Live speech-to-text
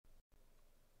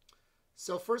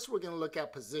So first we're going to look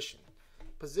at position.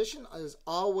 Position is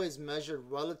always measured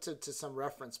relative to some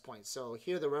reference point. So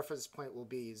here the reference point will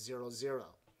be 0, 0.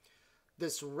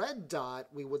 This red dot,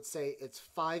 we would say it's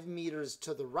 5 meters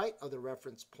to the right of the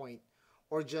reference point,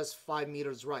 or just 5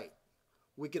 meters right.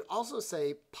 We could also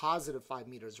say positive 5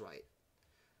 meters right.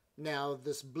 Now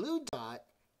this blue dot,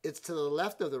 it's to the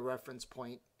left of the reference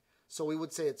point, so we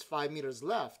would say it's 5 meters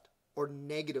left or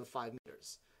negative 5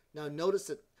 meters. Now notice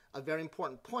that a very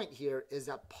important point here is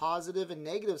that positive and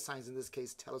negative signs in this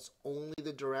case tell us only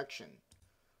the direction.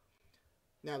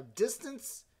 Now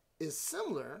distance is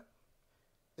similar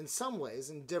in some ways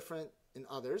and different in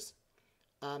others.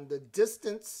 The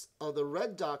distance of the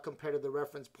red dot compared to the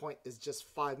reference point is just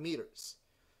 5 meters.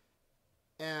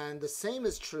 And the same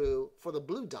is true for the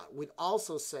blue dot. We'd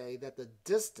also say that the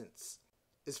distance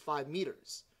is 5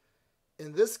 meters.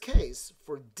 In this case,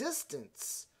 for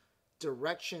distance,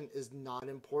 direction is not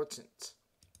important.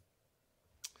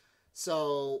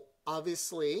 So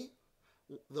obviously,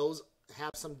 those have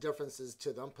some differences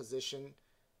to them, position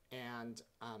and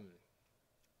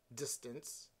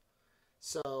distance.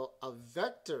 So a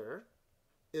vector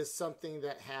is something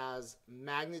that has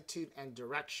magnitude and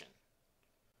direction.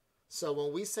 So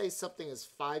when we say something is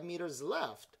 5 meters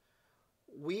left,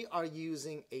 we are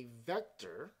using a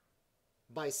vector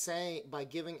by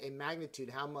giving a magnitude,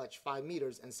 how much, 5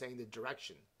 meters, and saying the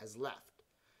direction as left.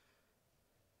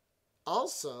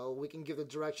 Also, we can give the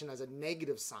direction as a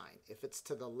negative sign. If it's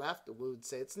to the left, we would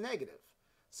say it's negative.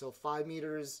 So 5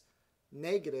 meters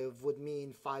negative would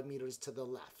mean 5 meters to the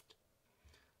left.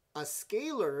 A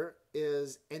scalar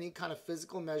is any kind of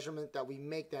physical measurement that we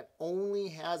make that only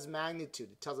has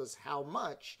magnitude. It tells us how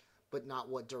much, but not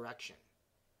what direction.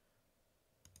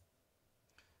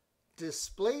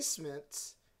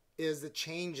 Displacement is the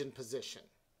change in position.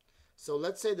 So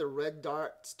let's say the red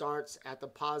dot starts at the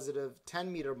positive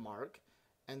 10 meter mark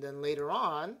and then later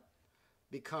on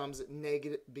goes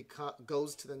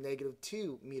to the negative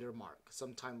 2 meter mark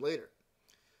sometime later.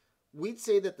 We'd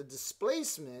say that the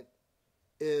displacement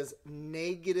is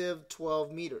negative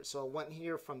 12 meters. So it went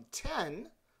here from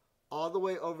 10 all the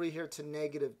way over here to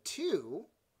negative 2.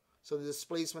 So the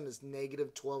displacement is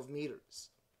negative 12 meters.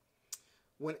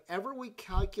 Whenever we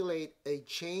calculate a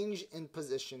change in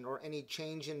position or any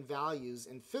change in values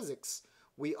in physics,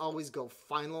 we always go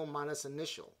final minus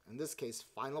initial. In this case,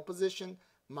 final position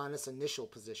minus initial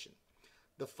position.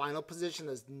 The final position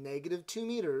is negative 2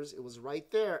 meters. It was right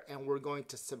there, and we're going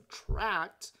to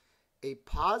subtract a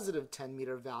positive 10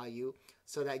 meter value,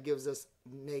 so that gives us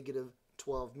negative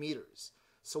 12 meters.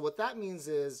 So what that means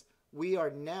is we are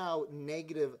now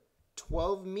negative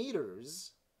 12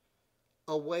 meters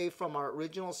away from our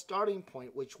original starting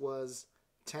point, which was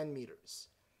 10 meters.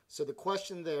 So the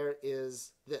question there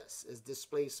is this: is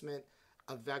displacement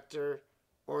a vector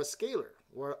or a scalar?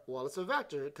 Well, it's a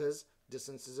vector because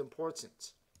distance is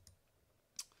important.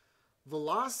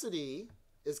 Velocity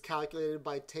is calculated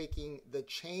by taking the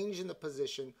change in the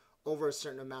position over a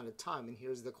certain amount of time, and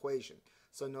here's the equation.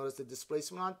 So notice the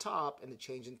displacement on top and the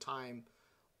change in time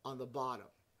on the bottom.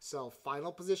 So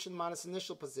final position minus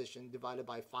initial position divided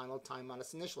by final time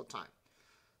minus initial time.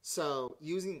 So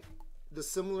using the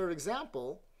similar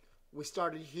example, we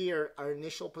started here, our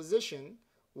initial position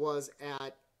was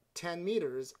at 10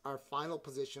 meters, our final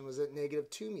position was at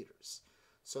negative 2 meters.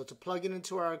 So to plug it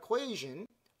into our equation,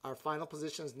 our final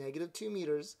position is negative 2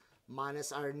 meters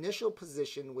minus our initial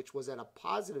position, which was at a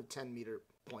positive 10 meter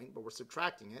point, but we're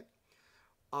subtracting it.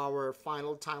 Our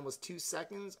final time was 2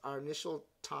 seconds. Our initial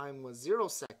time was 0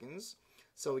 seconds.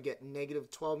 So we get negative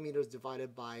 12 meters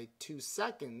divided by 2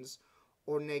 seconds,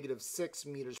 or negative 6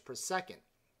 meters per second.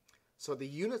 So the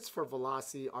units for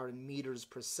velocity are in meters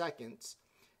per second.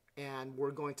 And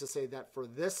we're going to say that for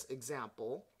this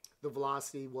example, the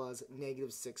velocity was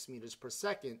negative 6 meters per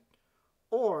second,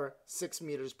 or 6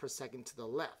 meters per second to the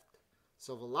left.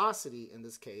 So velocity in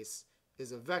this case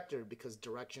is a vector because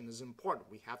direction is important.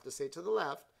 We have to say to the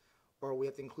left, or we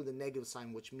have to include the negative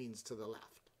sign, which means to the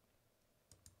left.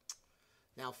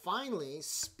 Now finally,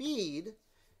 speed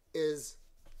is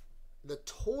the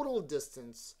total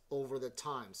distance over the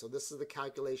time. So this is the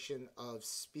calculation of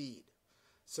speed.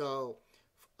 So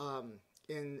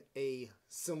in a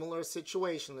similar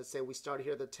situation, let's say we start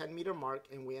here at the 10 meter mark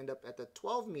and we end up at the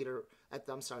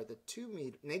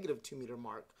negative 2 meter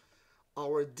mark.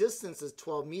 Our distance is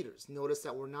 12 meters. Notice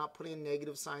that we're not putting a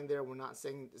negative sign there. We're not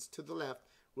saying it's to the left.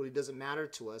 Really doesn't matter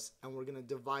to us. And we're going to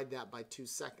divide that by 2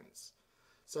 seconds.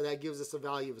 So that gives us a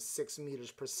value of 6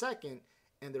 meters per second,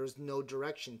 and there's no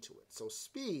direction to it. So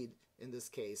speed, in this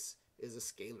case, is a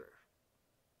scalar.